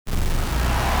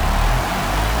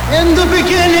In the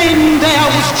beginning there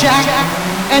was Jack,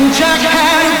 and Jack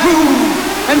had a groove,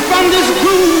 and from this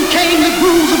groove came the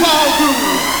grooves of all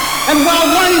grooves. And while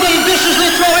one day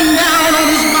viciously throwing down on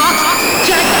his box,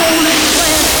 Jack boldly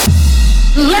declared,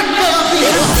 "Let there be."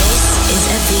 This is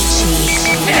Avicii.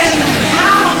 And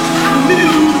how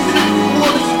music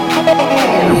was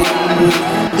born.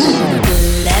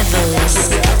 Levels.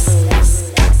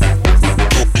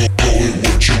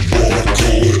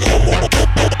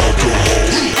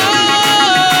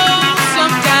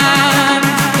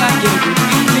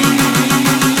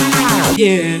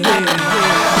 Yeah.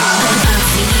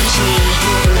 Avicii.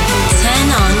 Turn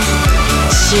on,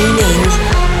 tune in,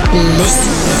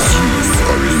 listen. You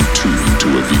are in tune to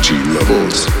Avicii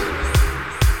Levels.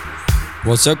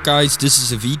 What's up, guys? This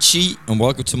is Avicii, and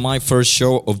welcome to my first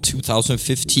show of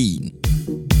 2015.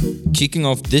 Kicking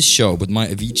off this show with my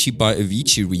Avicii by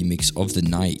Avicii remix of The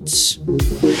Nights.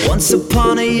 Once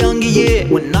upon a younger year,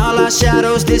 when all our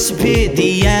shadows disappeared,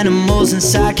 the animals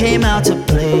inside came out to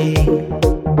play.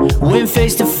 Went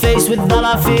face to face with all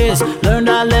our fears, learned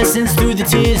our lessons through the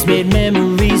tears, made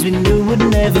memories we knew would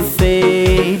never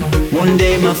fade. One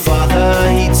day my father,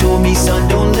 he told me, son,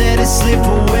 don't let it slip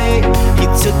away. He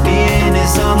took me in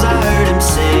his arms, I heard him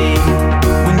say,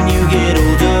 when you get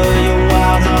older, your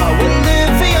wild heart will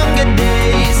live for younger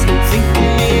days. Think of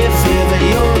me if ever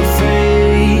you're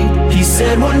afraid. He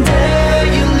said one day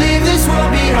you'll leave this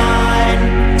world behind,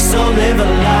 so live a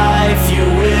life you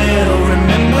will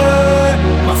remember.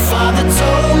 My father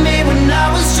told me when I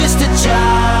was just a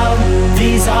child,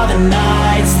 these are the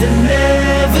nights that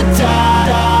never die.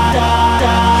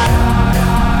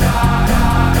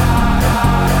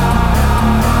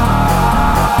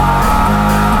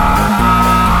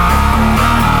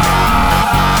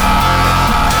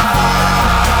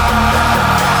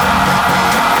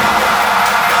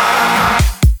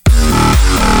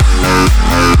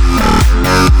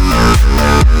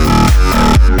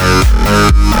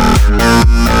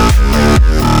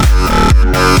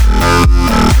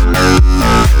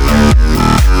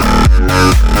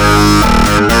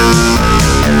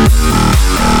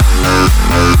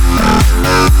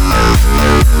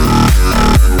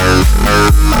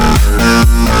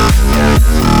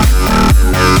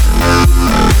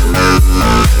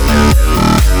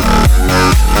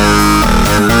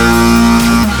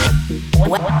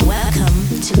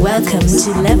 Welcome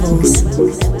to Levels.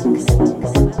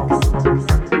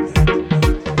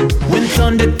 When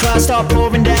thunderclouds start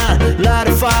pouring down, light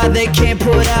a fire they can't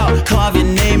put out, carve your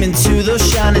name into those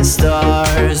shining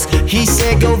stars. He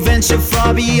said go venture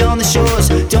far beyond the shores,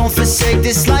 don't forsake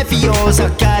this life of yours, I'll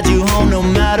guide you home no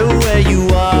matter where you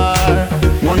are.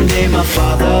 One day my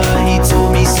father, he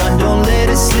told me, son, don't let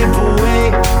it slip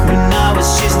away. When I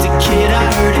was just a kid I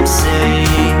heard him say,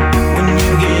 when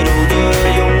you get older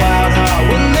your wild heart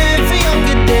will live for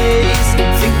younger days.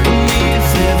 Think of me if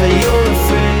ever you're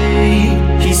afraid.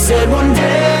 He said one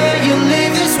day you'll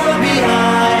leave this world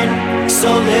behind, so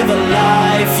live a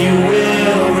life you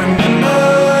will remember.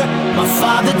 My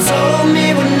father told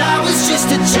me when I was just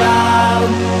a child,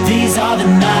 these are the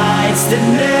nights that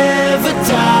never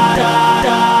die.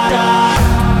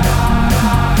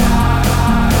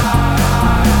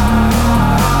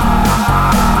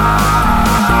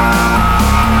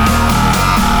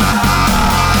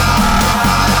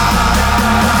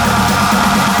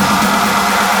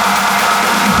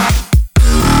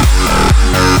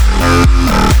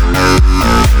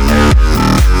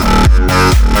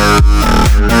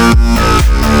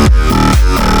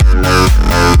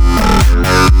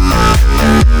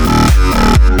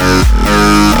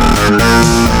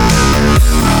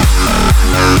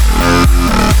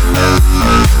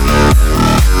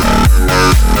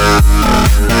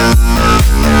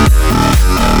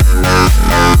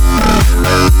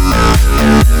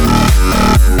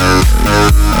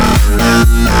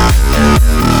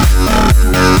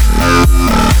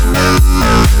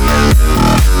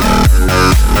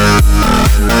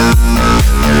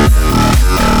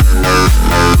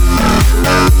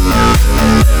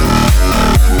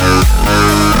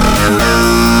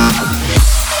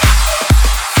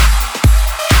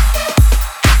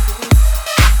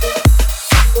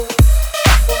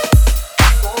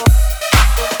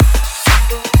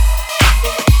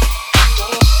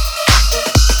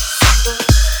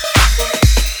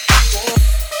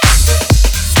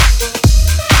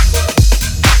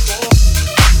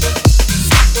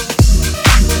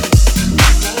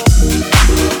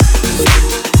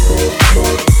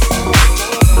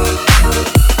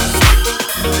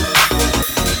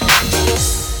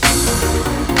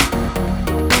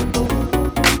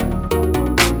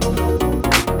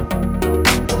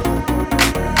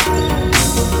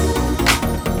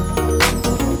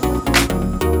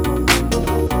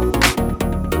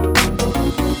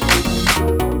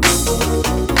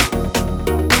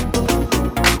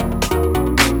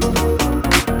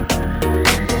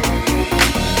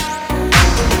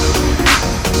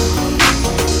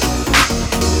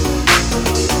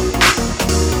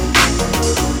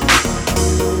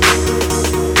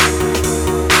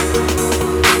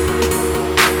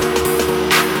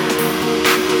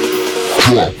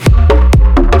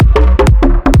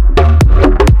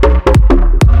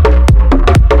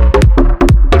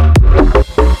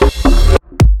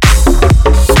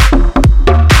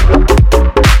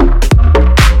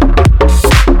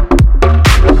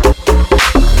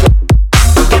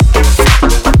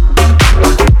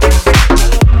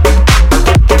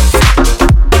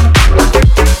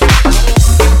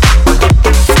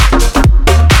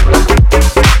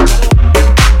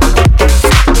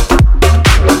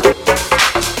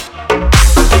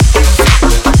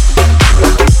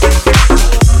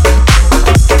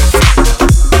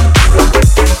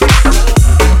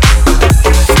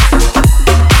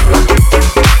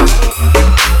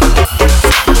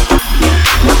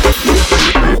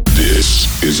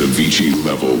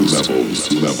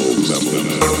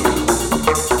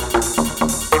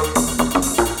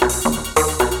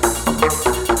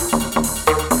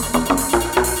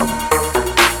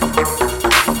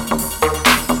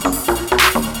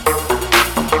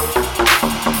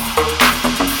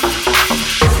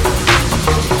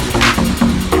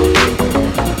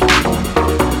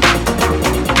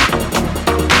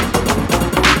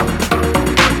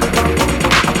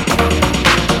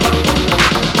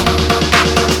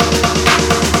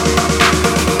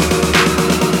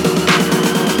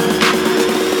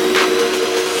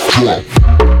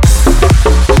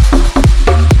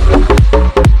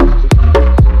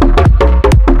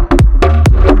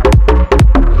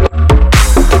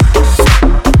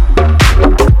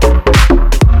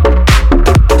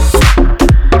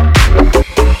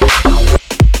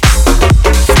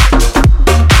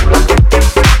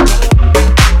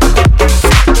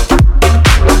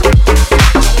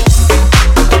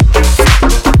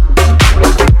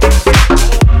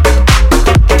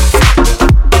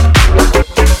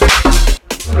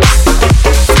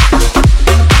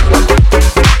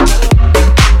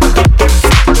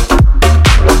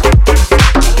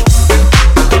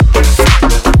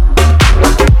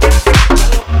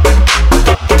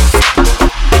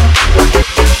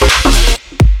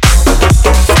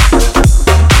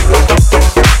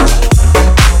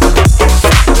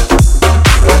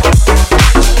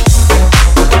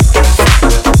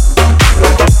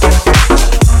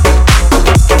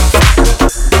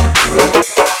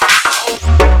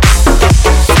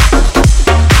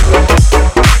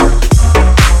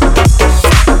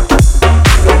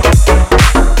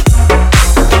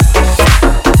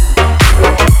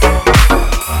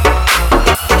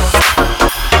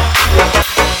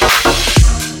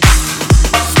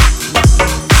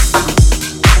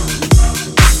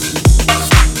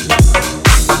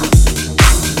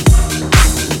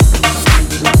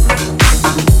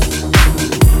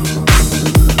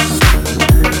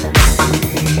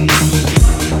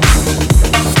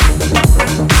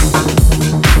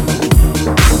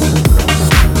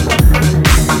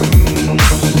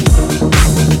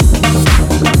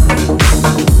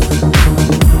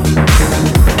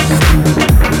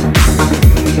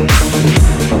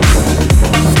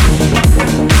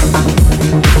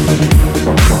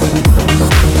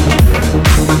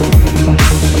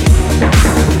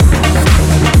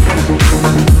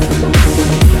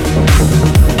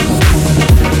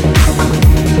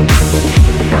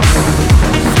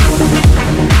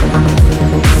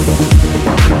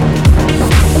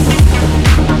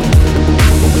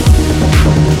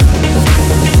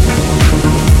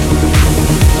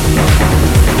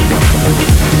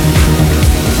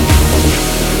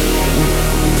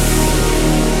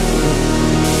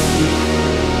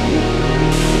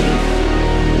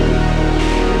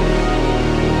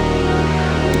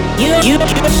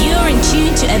 You're in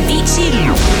tune to Avicii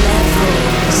Levels.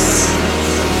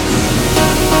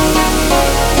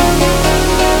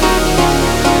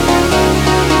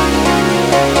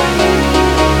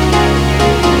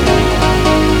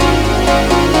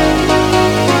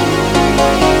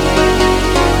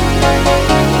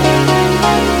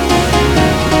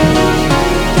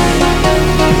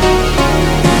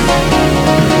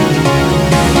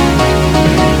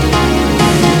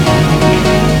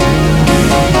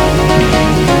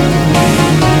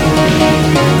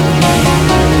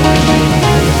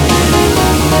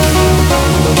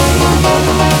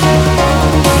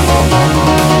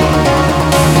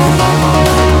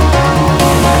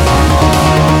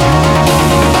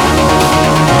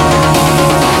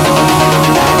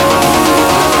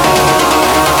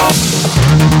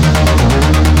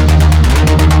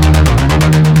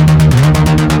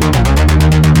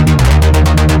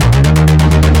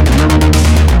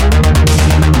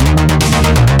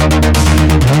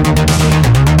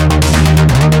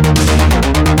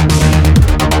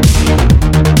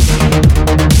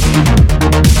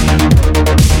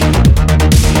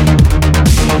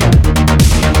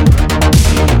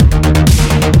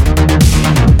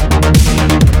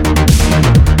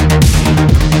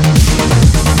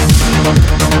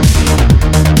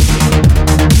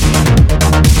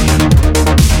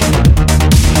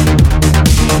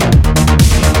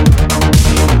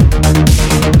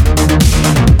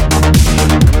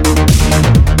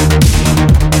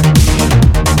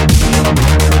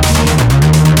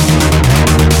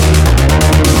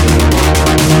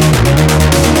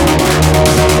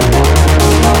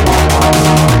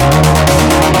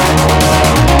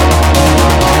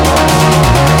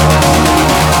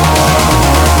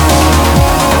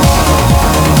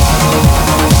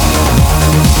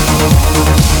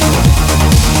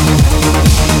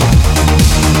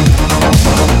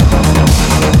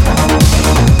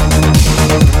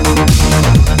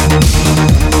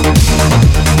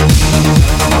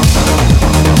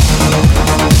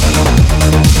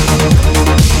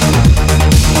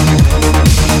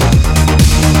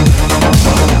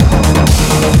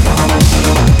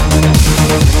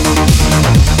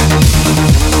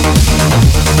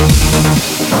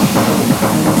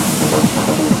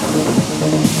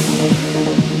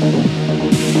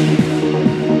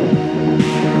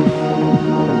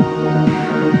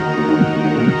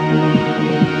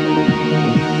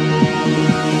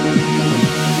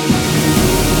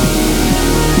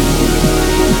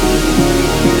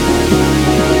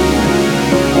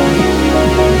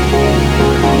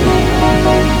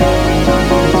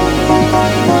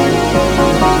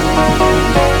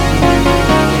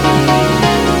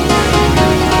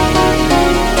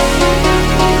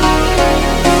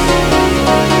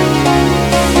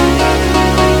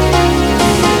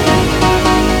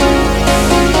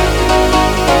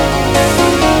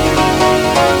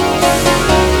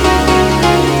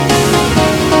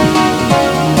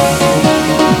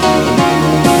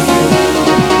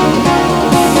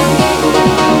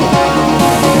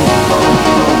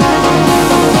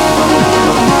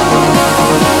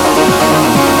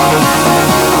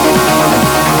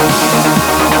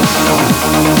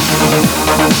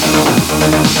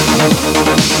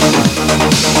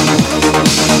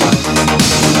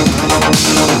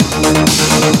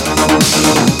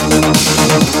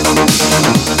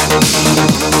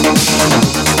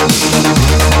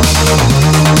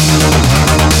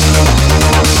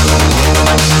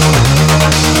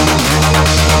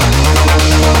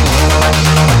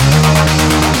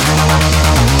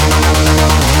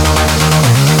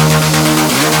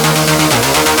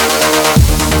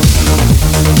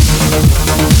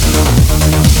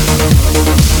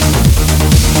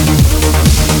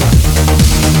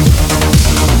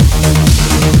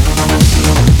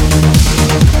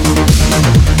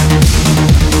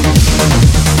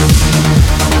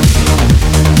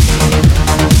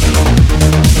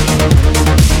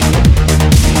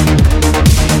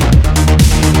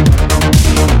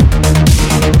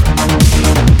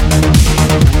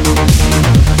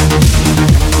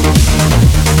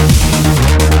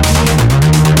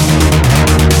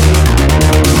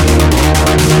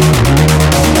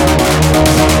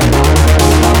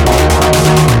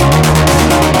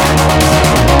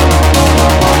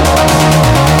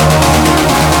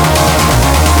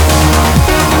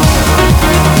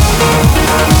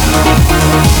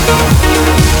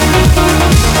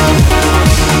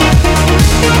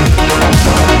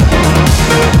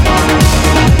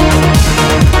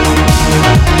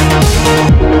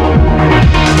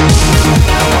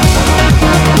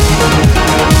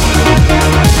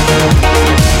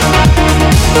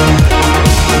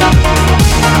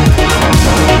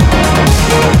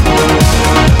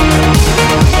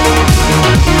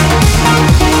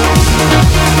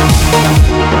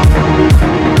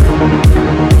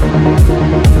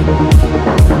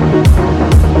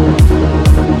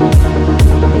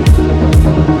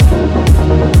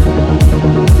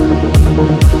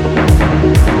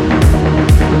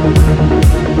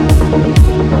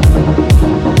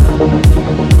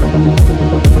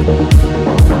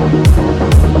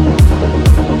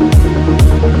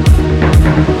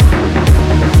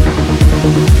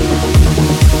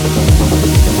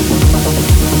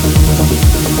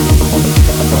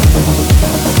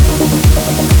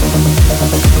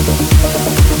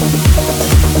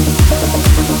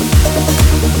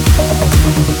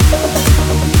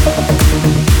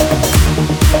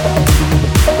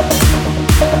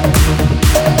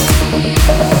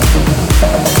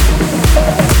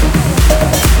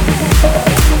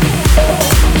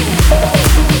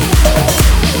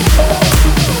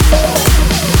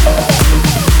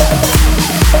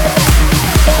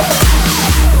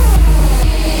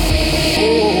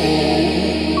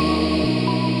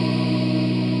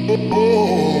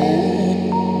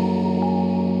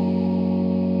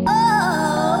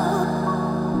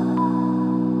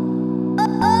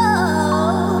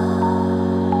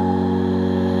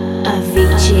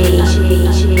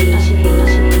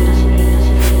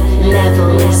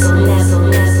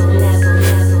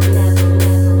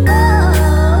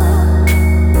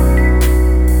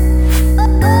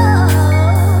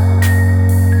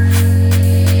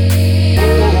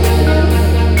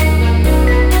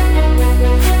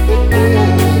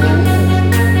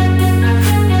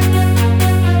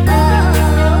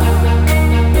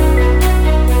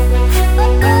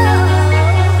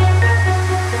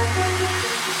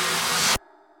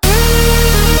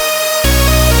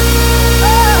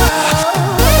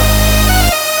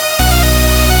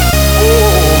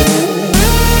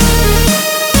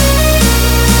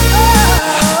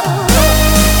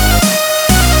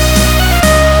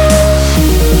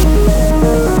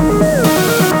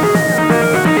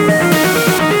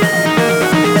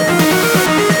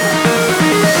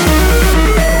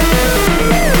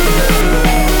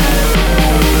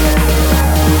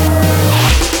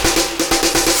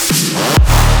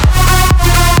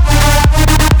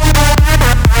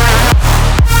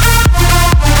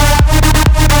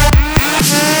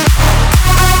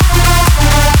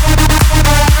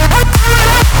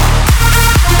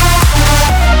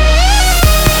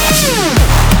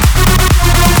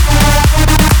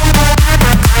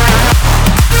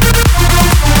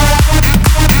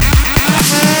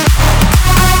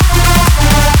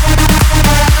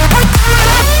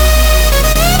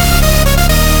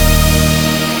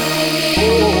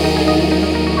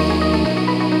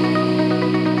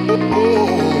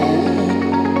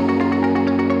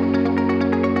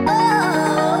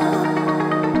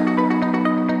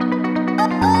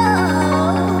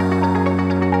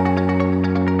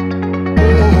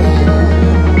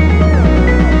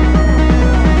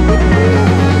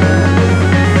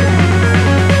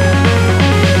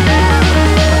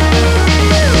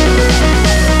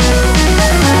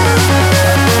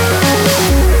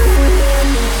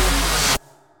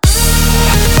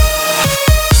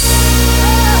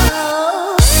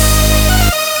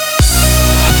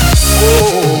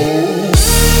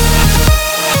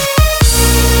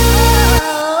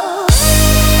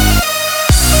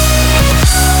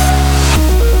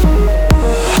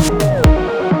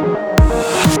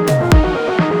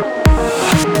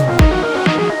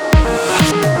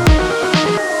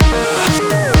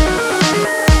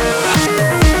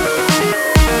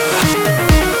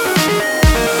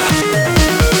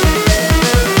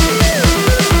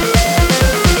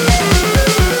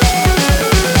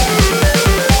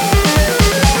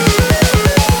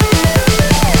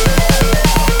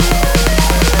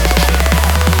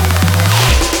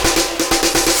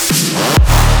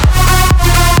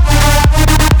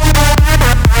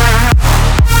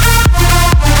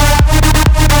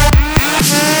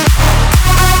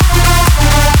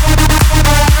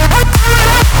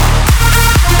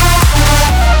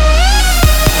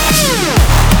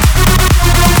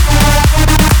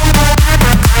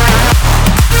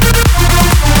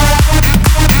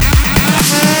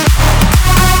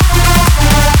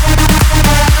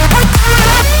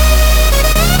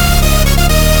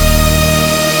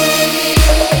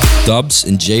 Dubs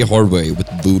and Jay Hardway with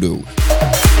Voodoo.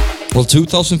 Well,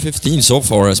 2015 so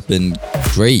far has been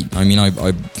great. I mean,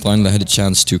 I finally had a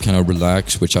chance to kind of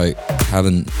relax, which I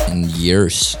haven't in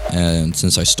years. And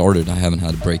since I started, I haven't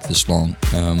had a break this long.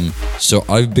 So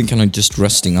I've been kind of just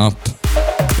resting up,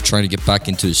 trying to get back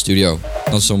into the studio.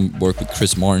 Done some work with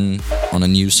Chris Martin on a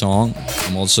new song.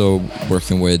 I'm also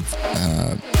working with,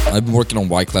 I've been working on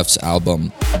Wyclef's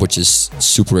album, which is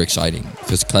super exciting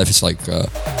because Clef is like a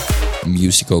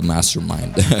musical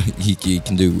mastermind. he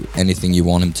can do anything you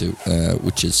want him to,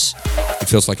 which is, it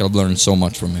feels like I've learned so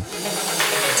much from him.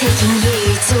 Taking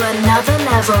you to another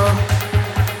level.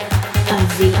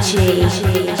 Avicii.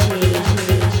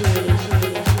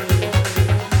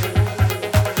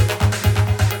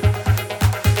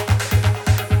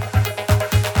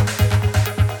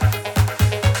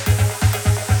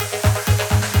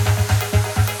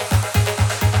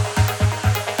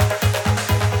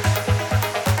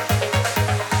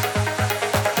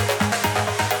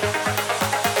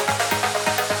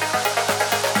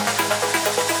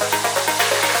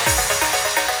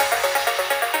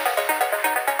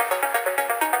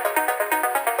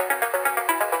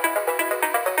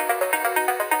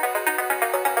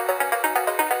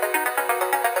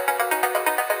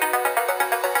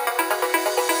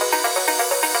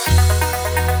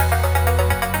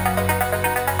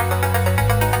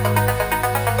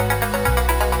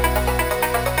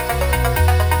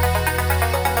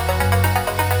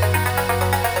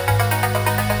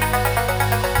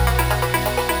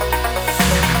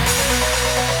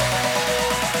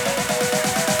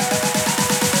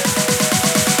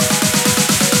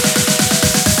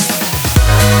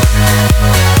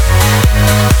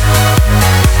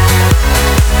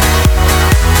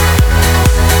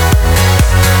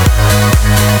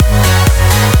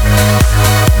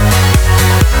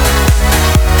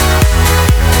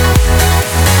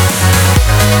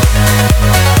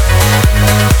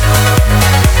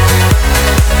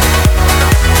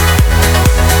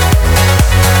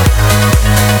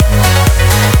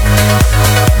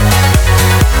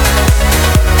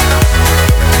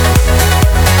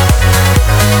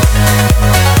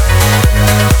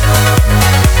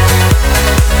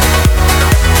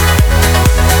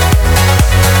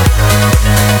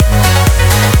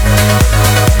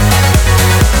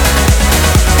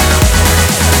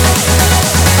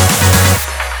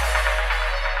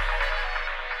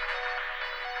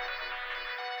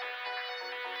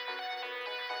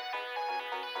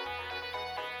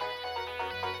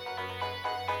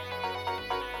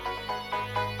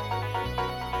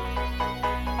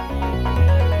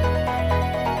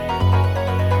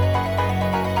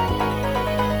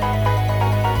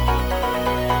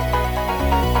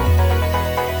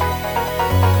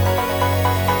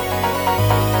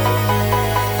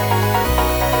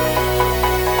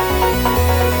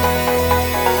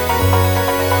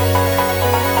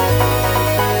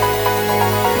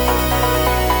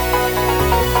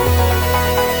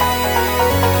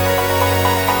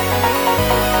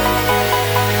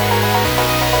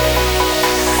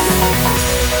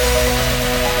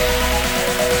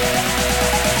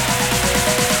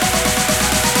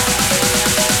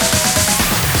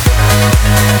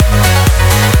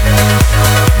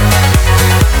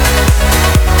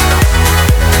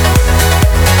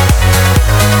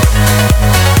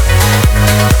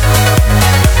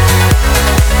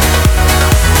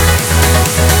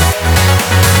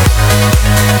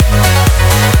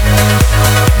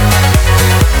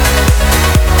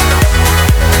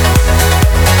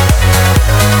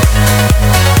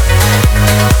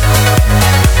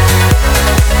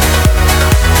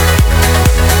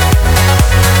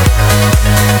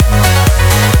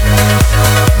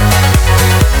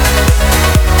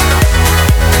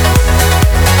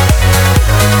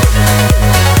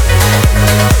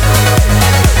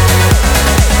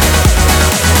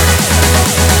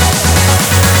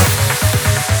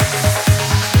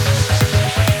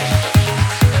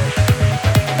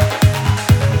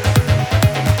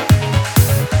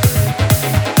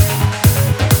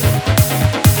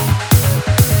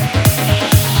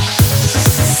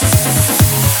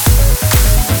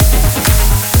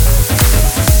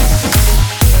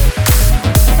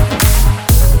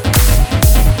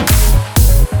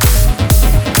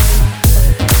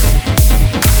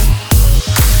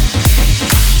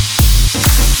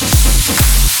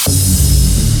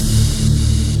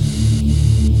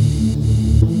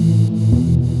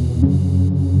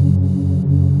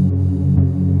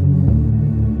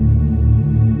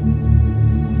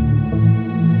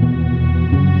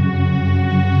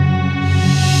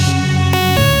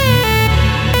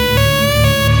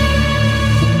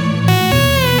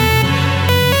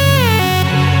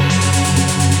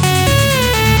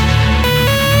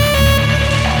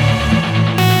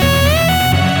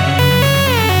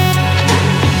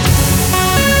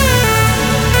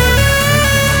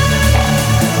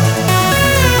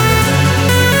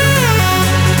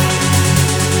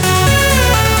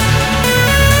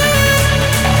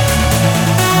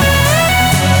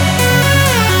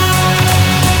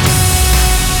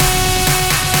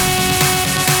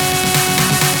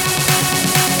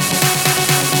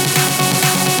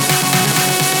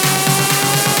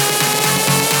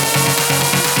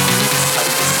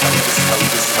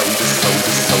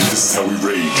 we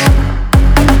rage.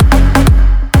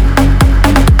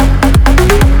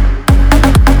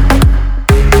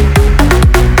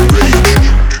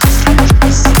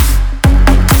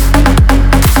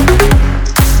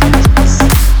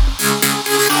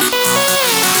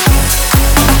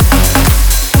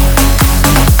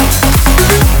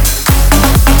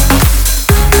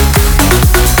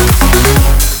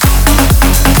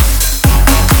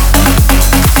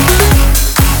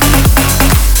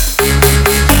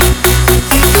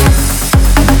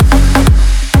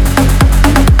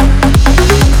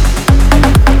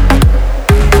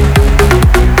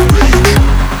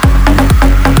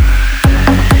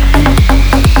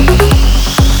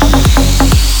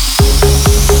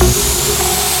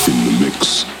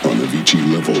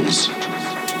 Levels.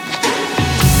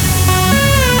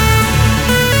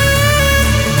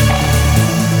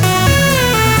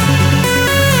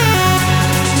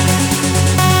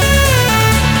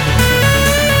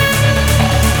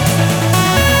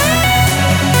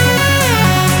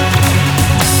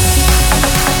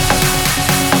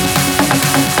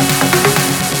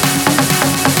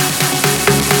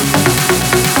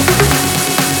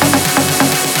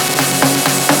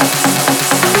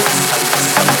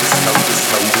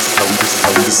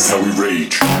 This is how we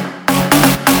rage.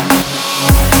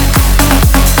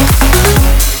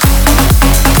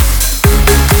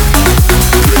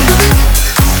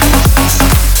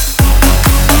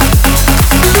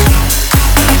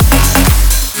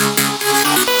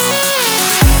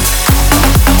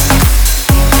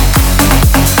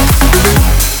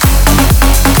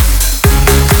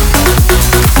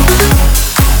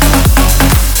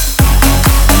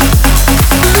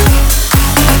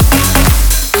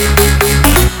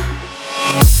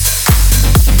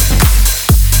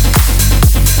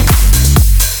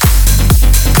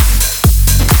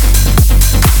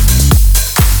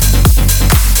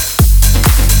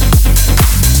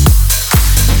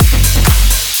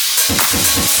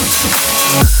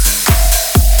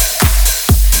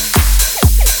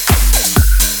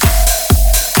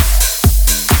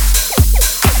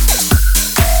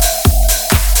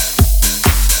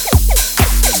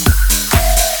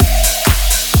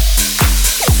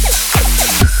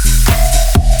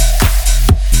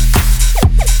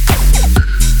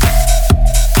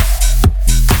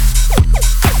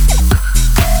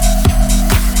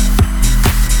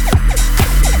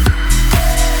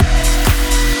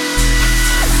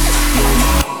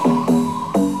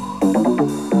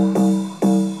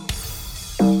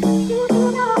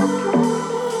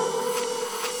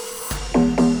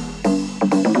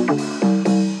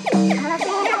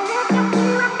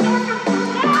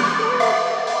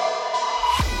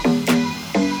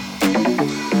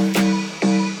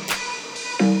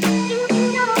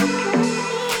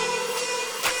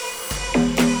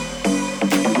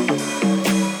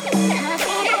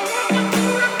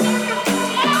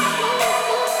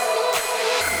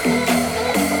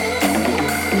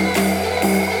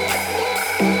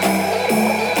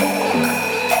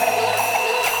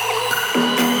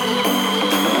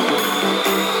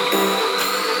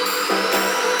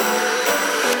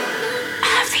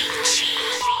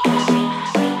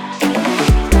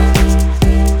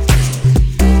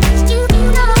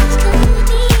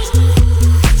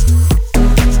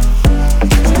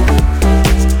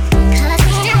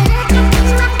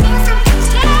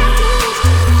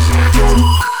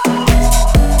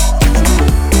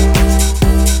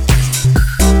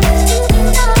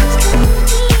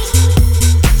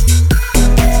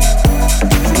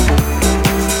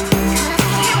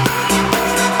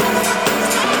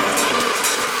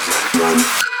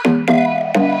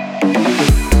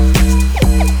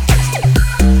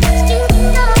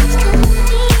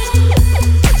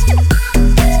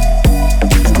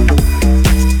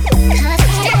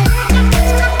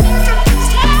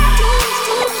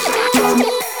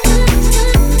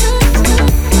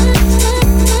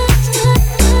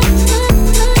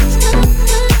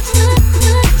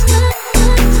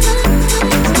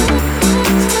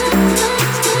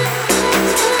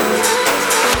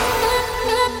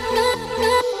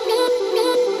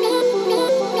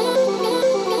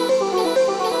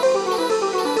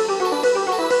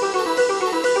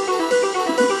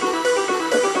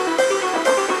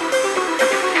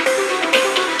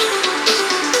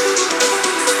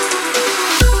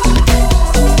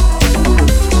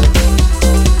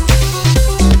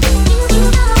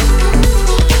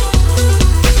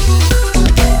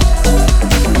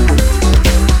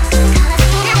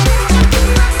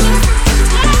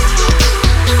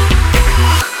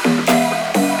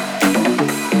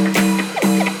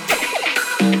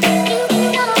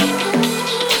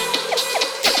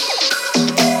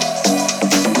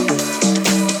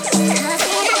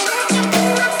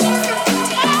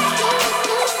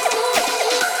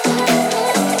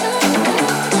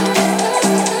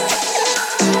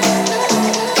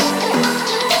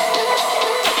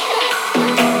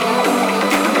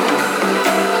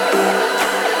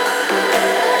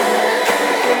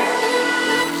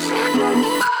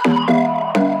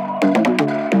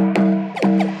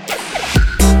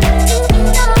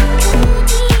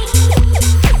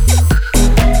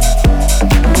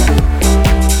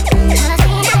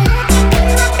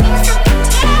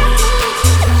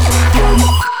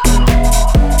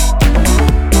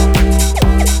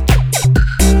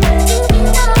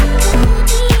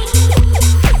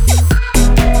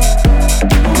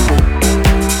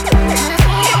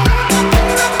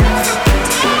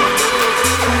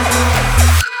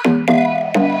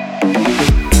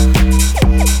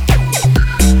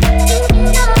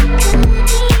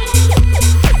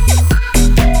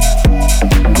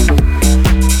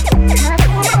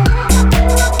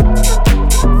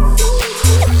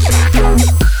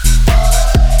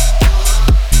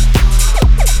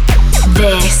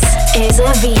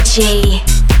 Avicii.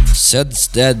 Zed's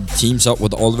Dead teams up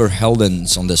with Oliver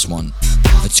Heldens on this one.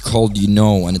 It's called You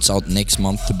Know and it's out next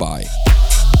month to buy.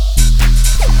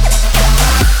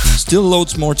 Still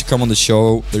loads more to come on the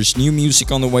show. There's new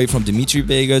music on the way from Dimitri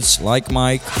Vegas, Like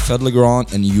Mike, Fed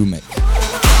Legrand and Umek.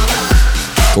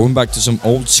 Going back to some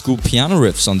old school piano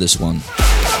riffs on this one.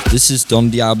 This is Don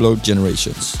Diablo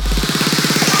Generations.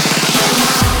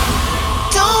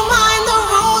 Don't mind the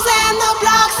rules and the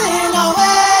blocks in our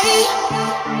way.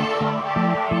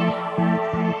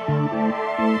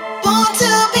 Born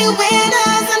to be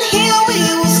winners and here we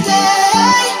will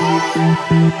stay.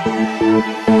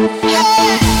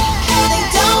 Hey, they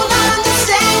don't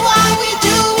understand why we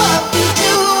do what we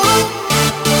do.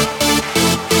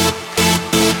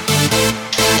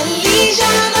 A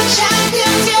legion of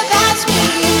champions, yeah, that's me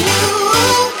and you.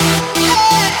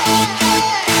 Hey.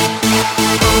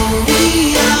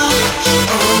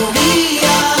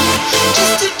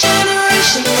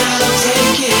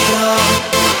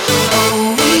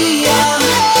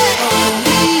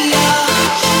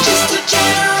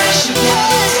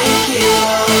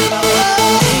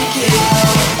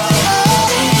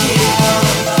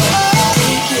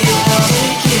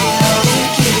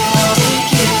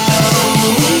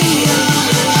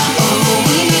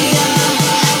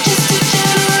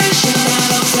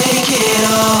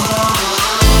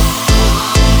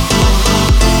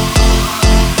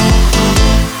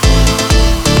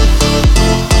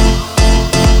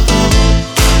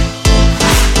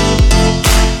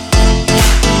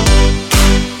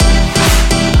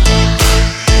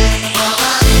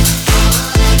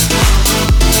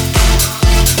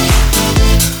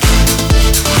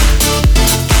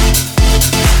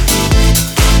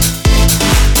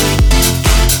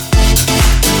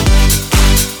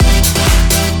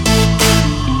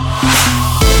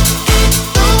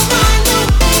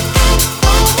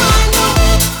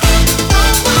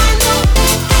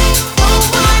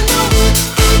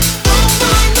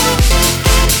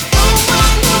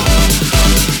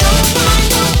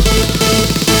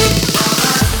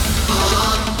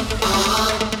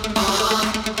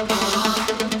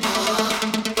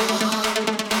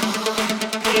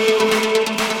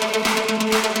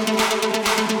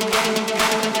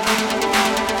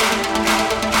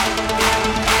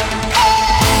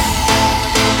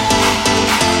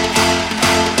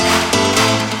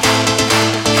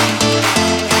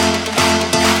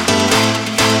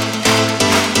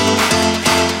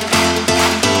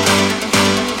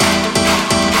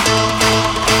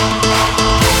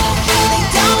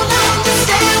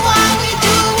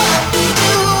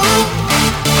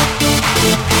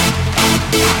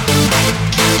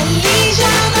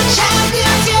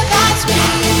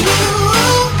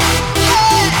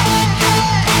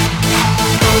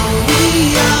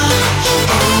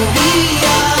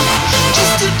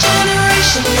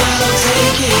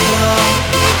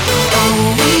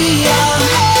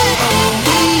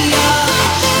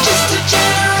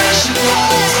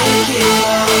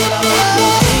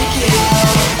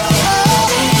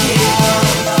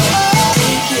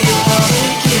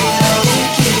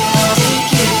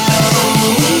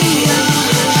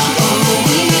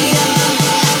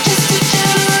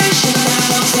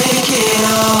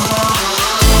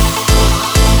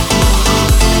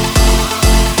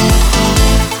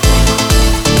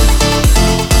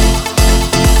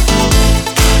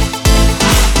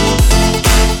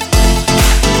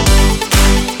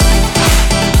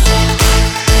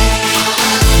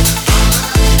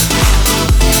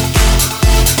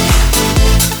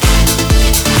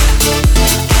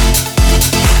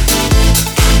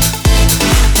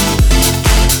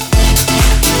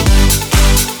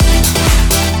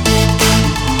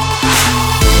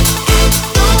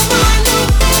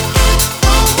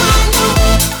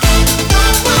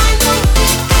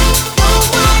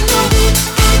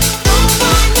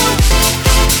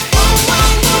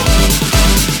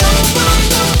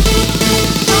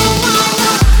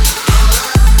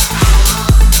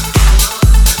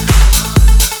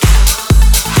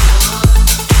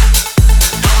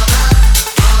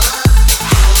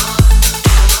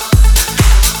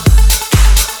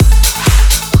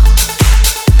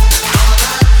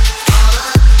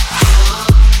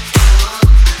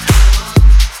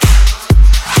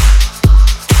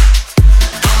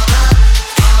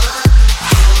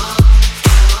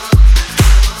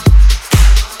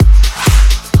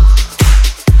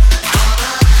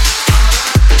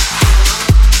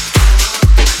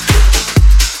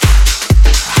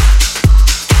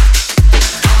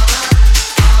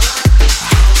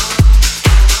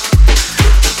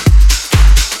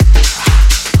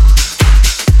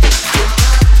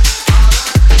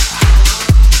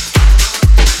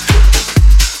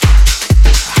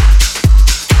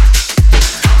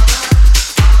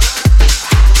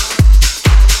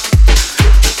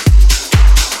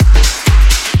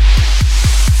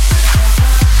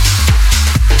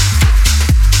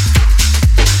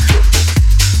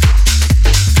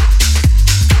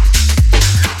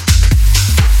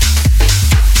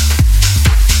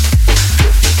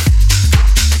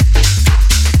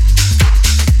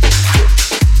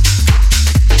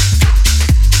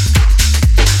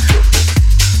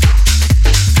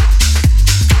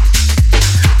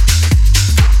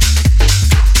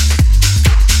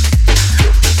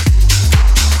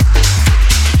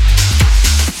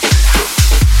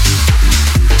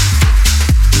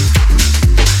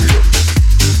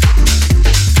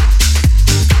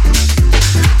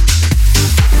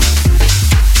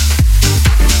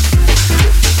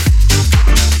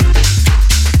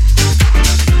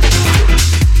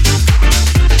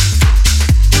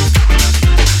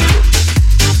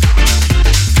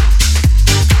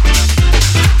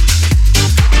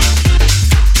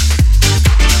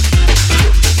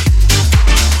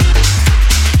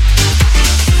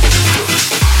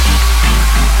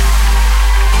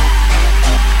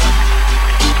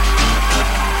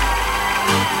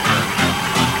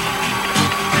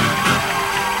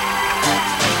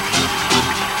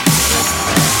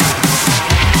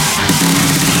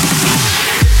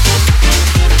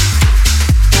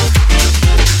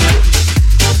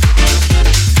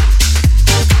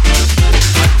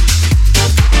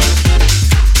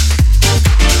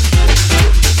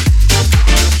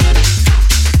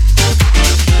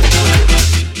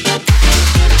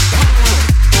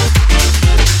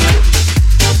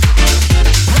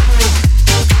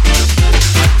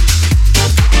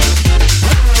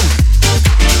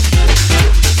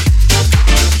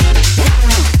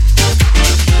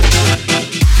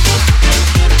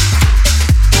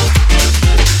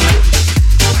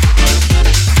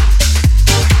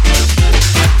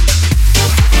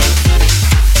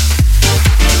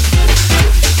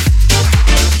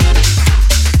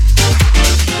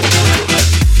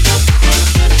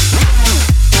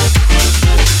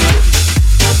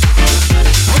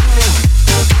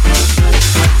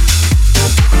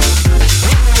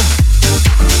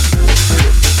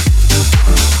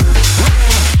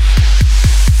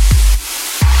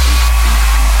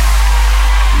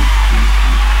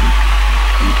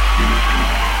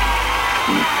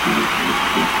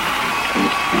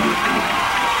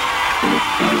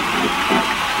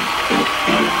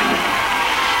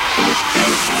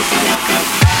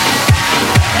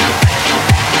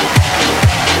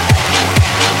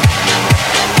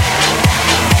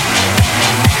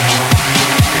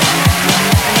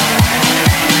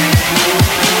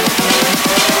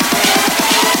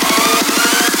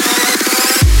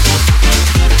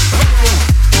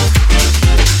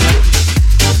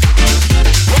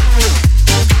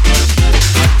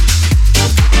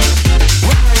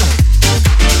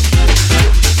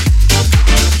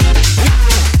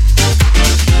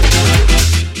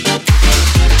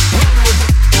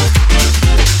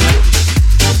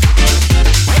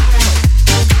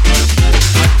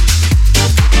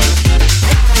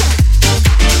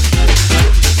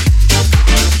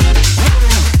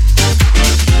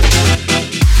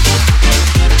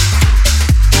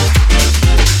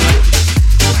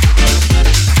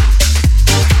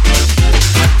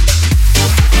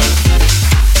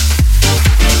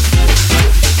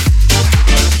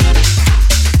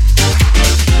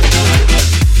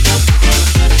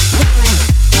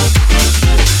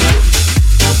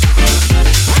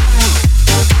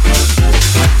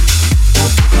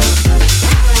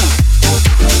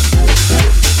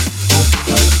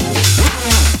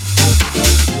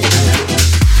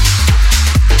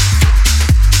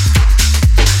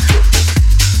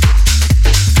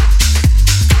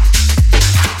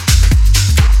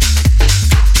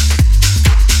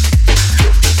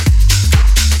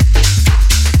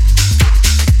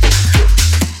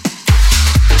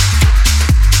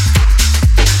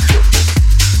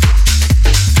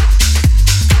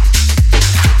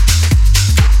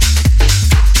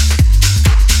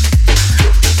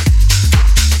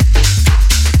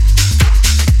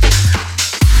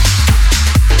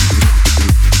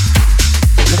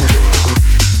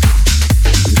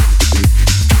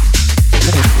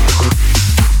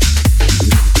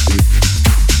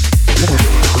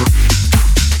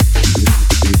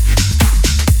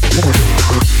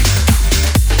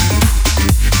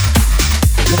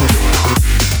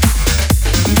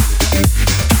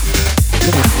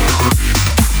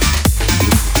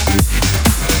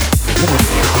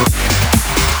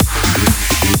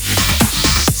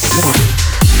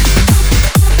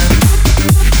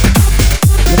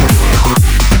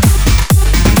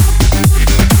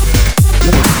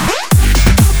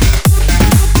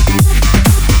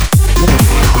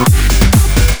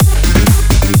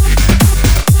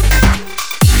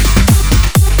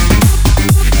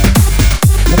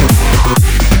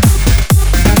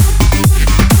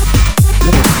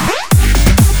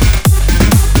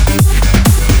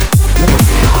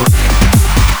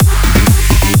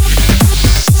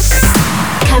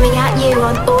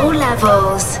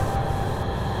 levels.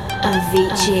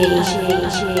 Avicii.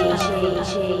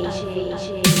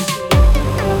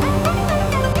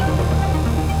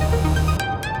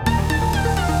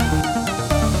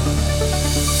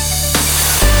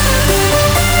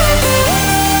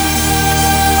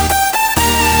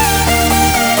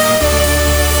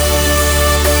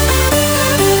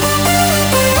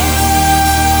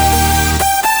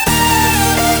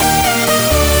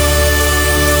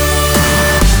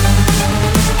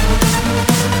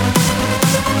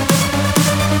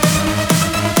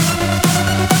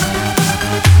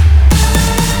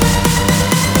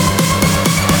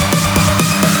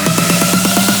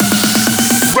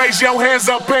 Raise your hands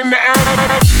up in the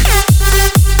air.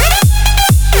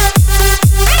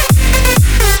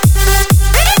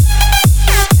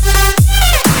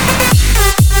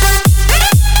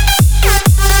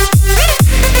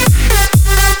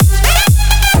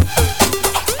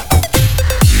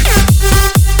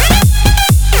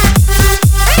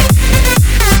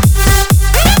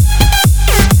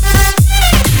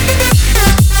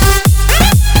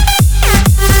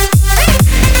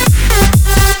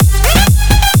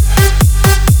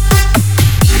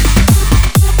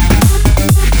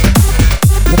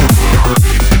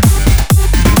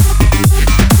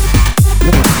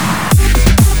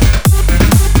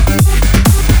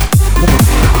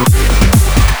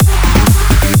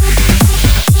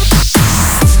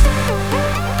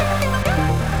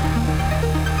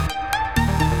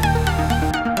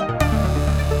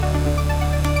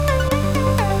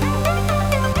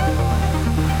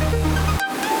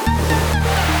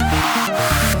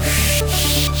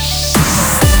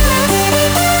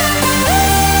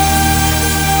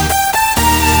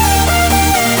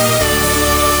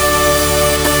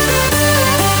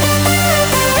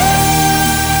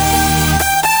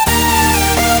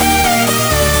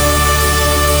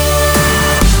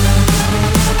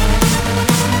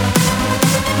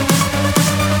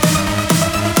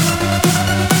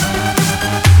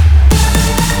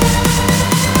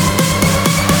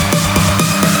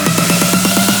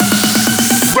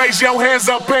 Raise your hands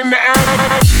up in the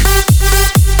air.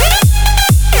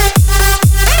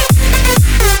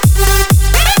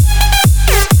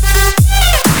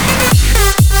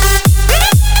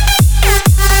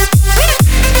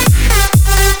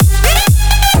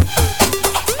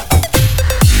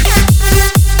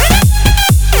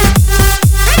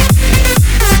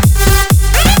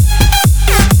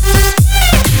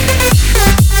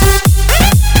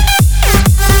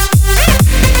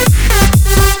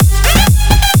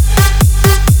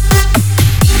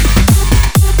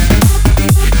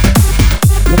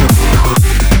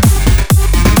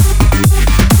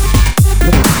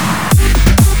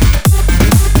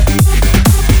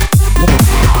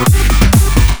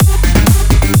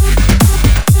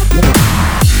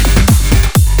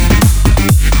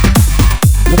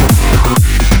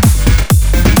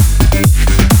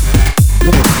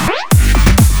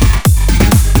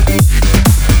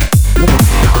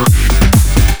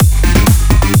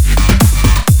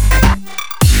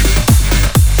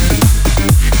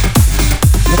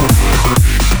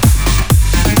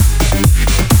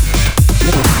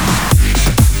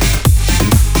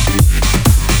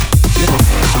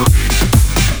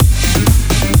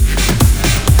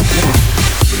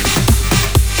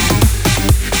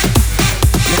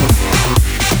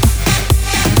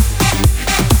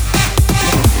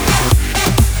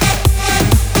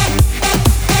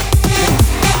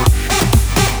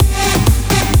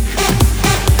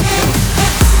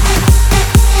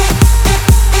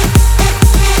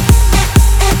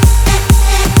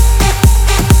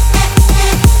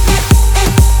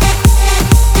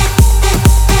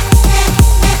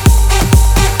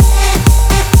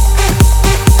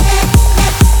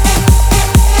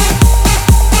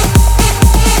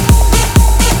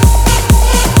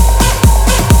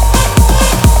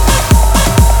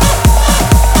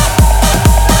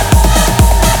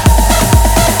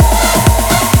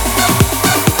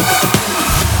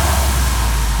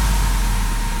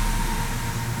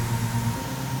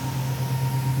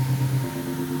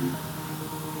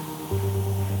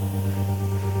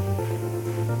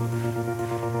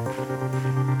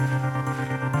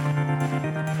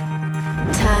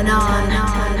 Turn on,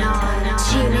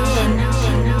 tune in,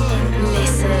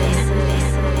 listen.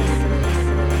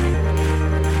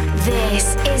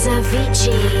 This is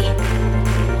Avicii.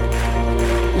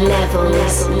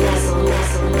 Levels.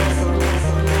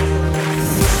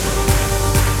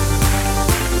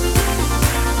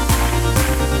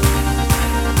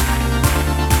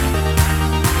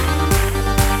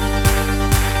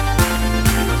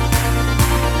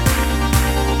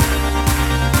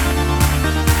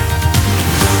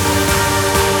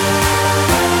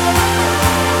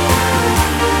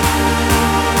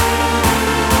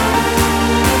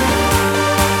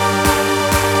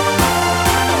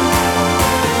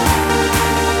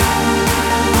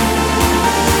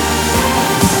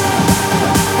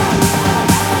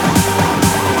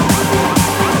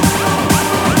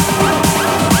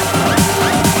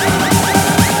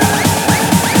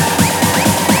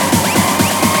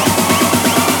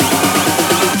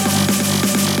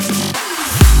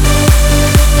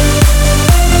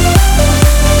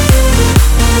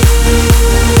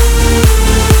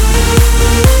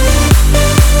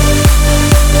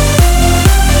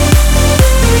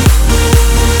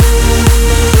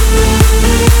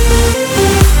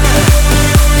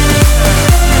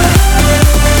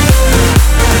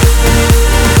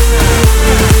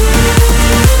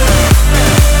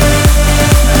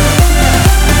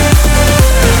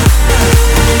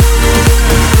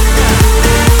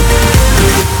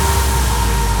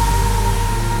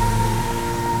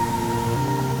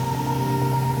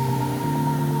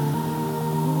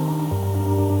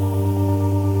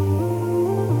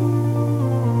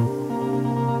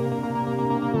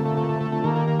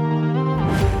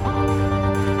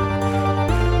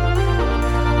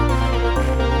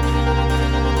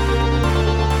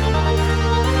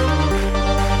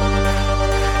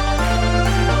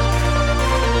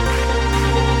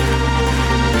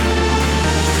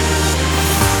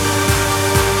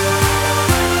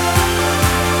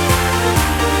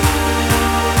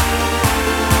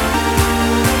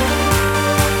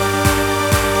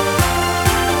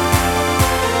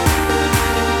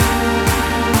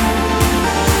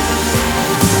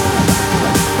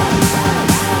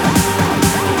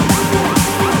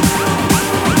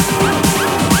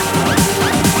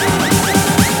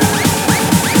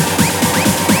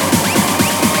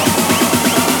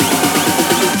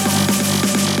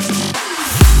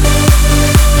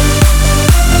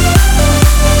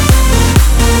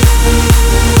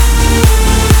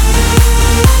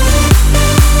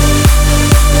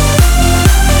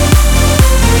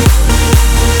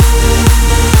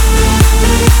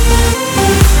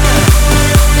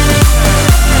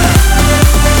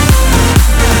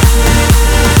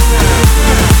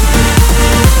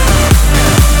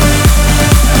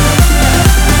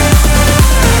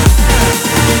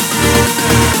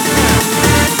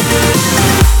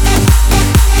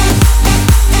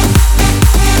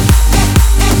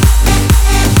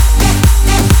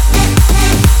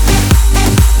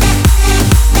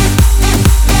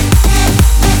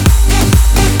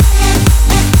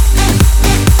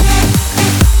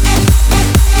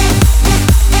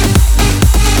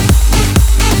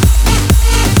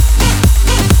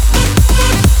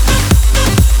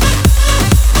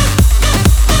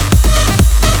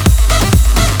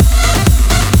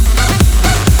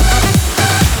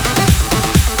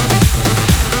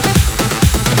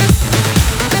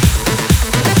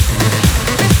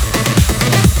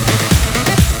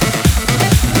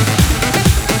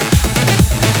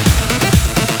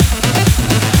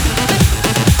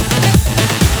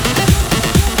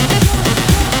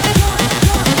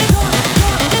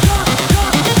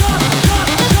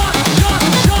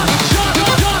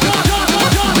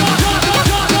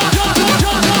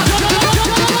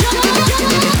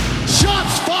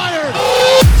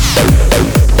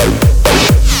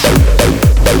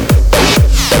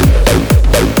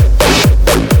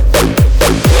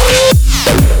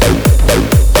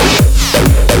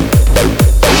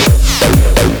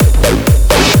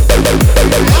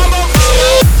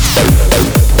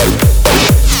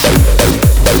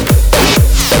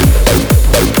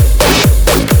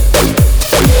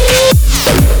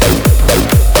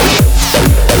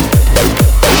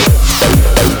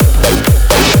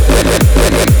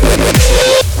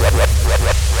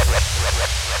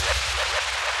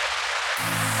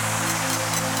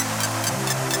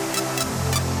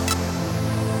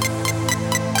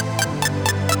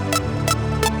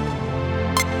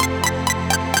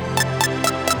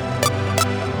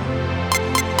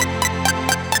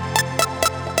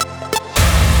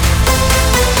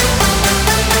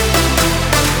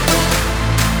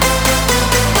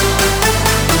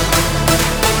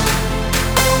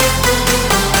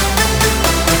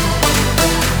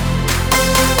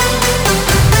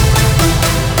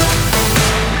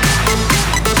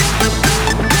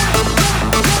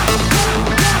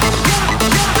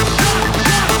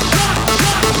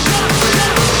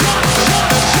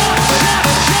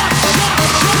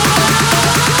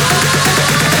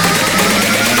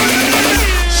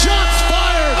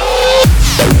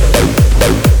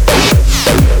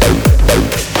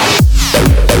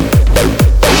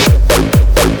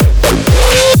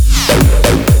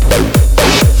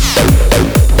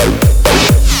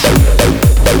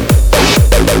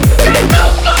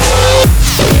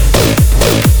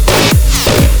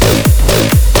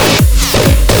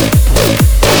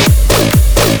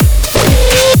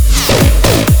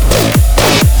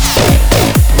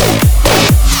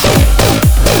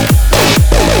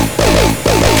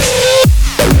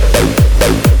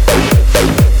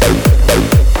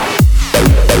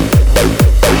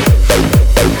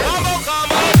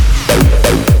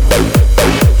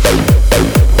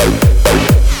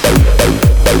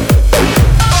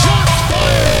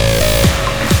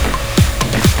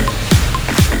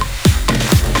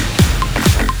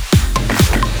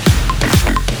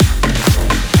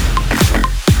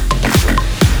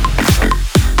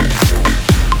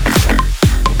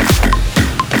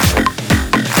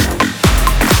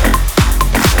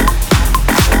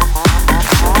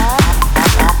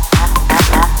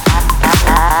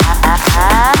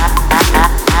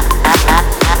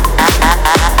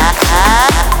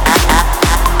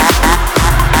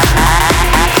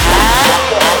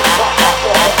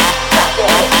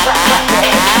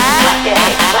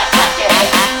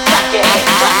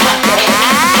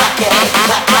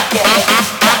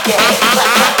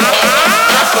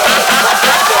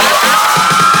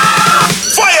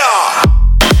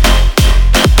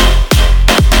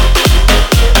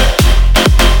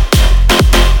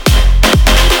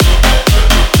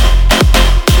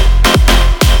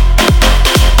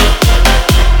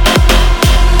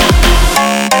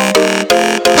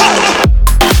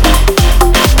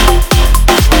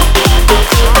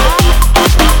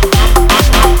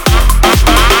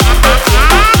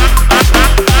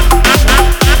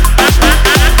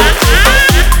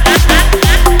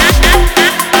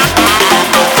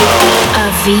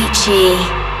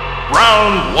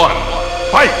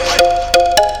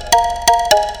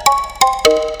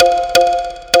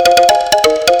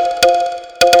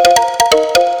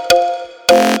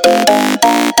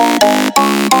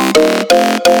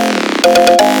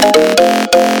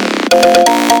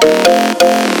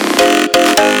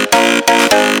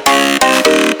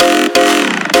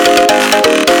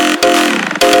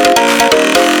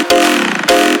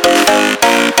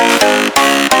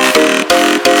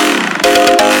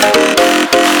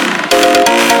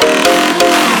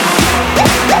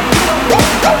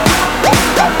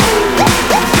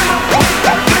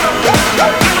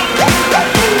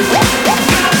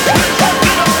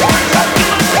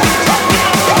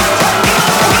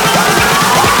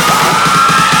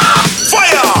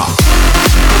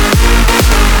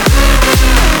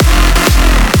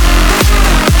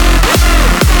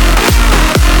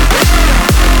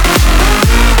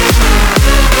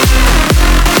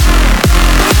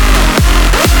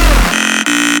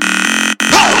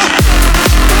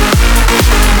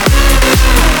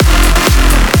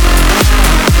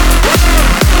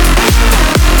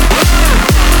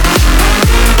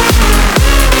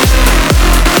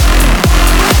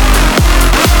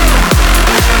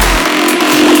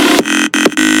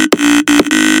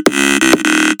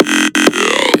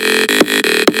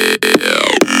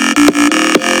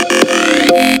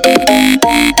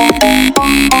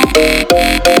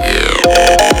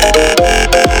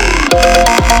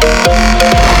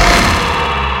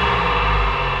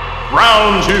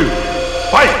 Round 2.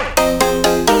 Fight!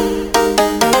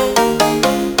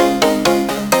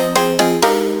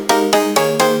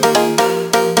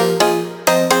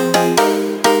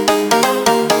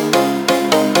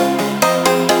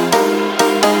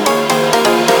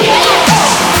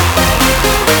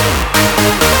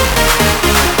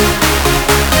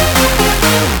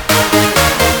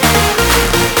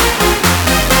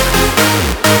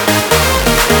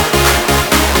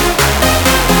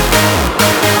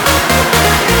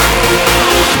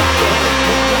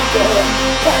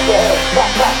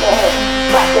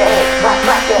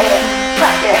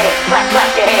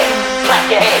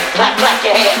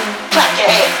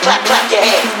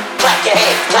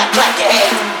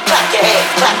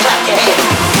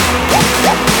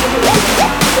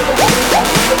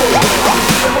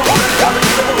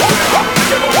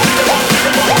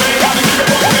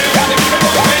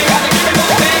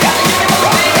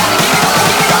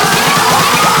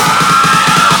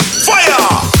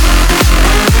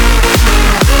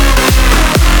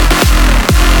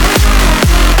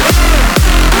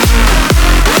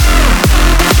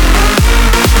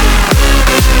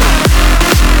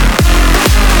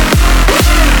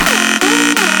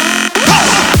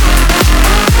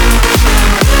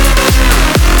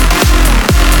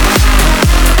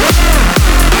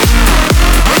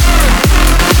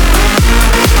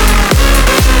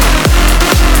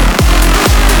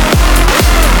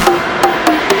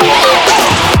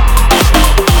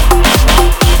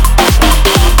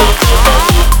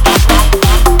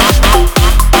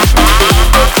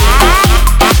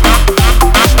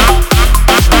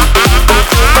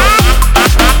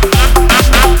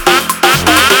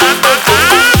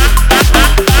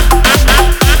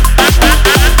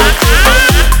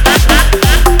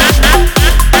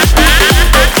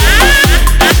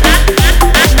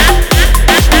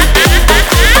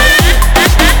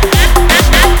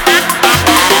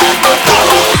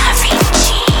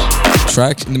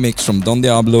 Track in the mix from Don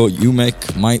Diablo,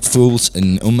 Umek, Mike Fools,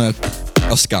 and Umek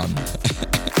Oskan.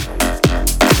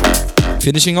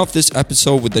 Finishing off this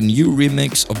episode with a new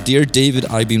remix of Dear David,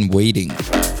 I've Been Waiting.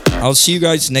 I'll see you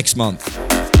guys next month.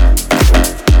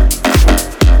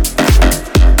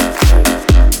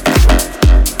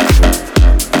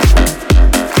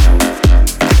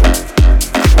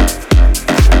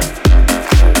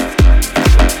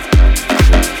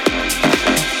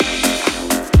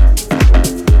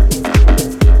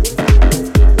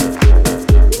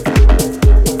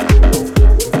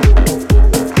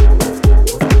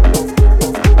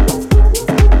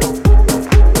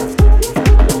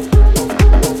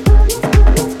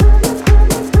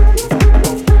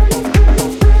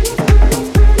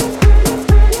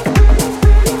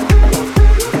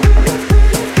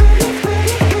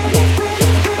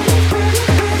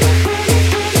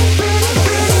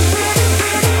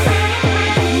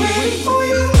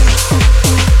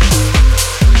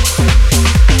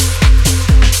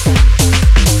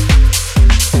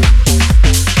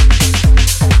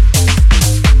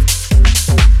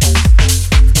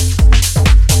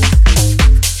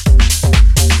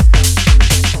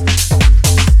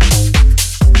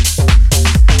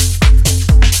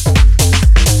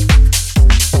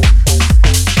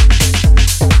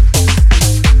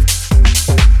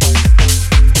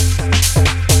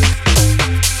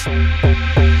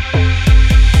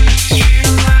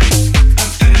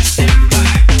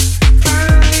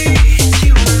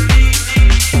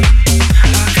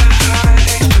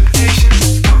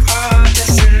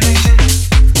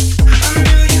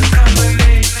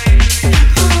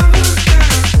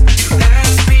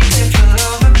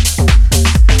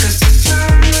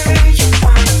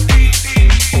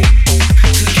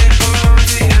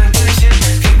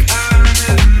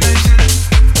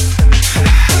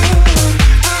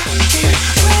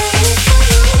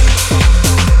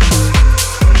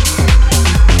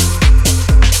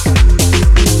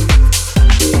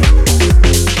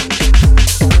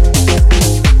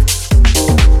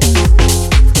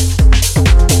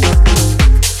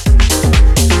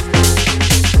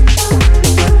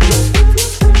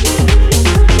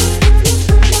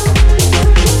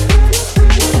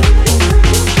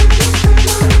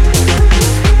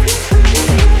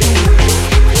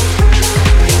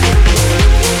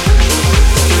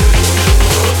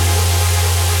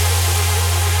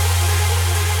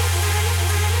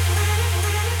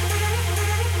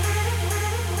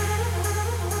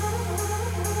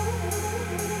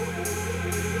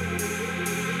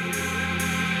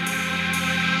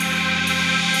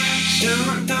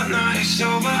 Soon the night's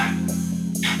over,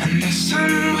 and there's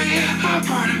somewhere I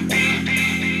wanna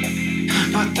be.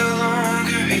 But the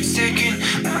longer it's taking,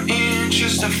 my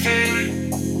interests are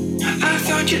fading. I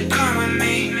thought you'd come with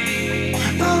me.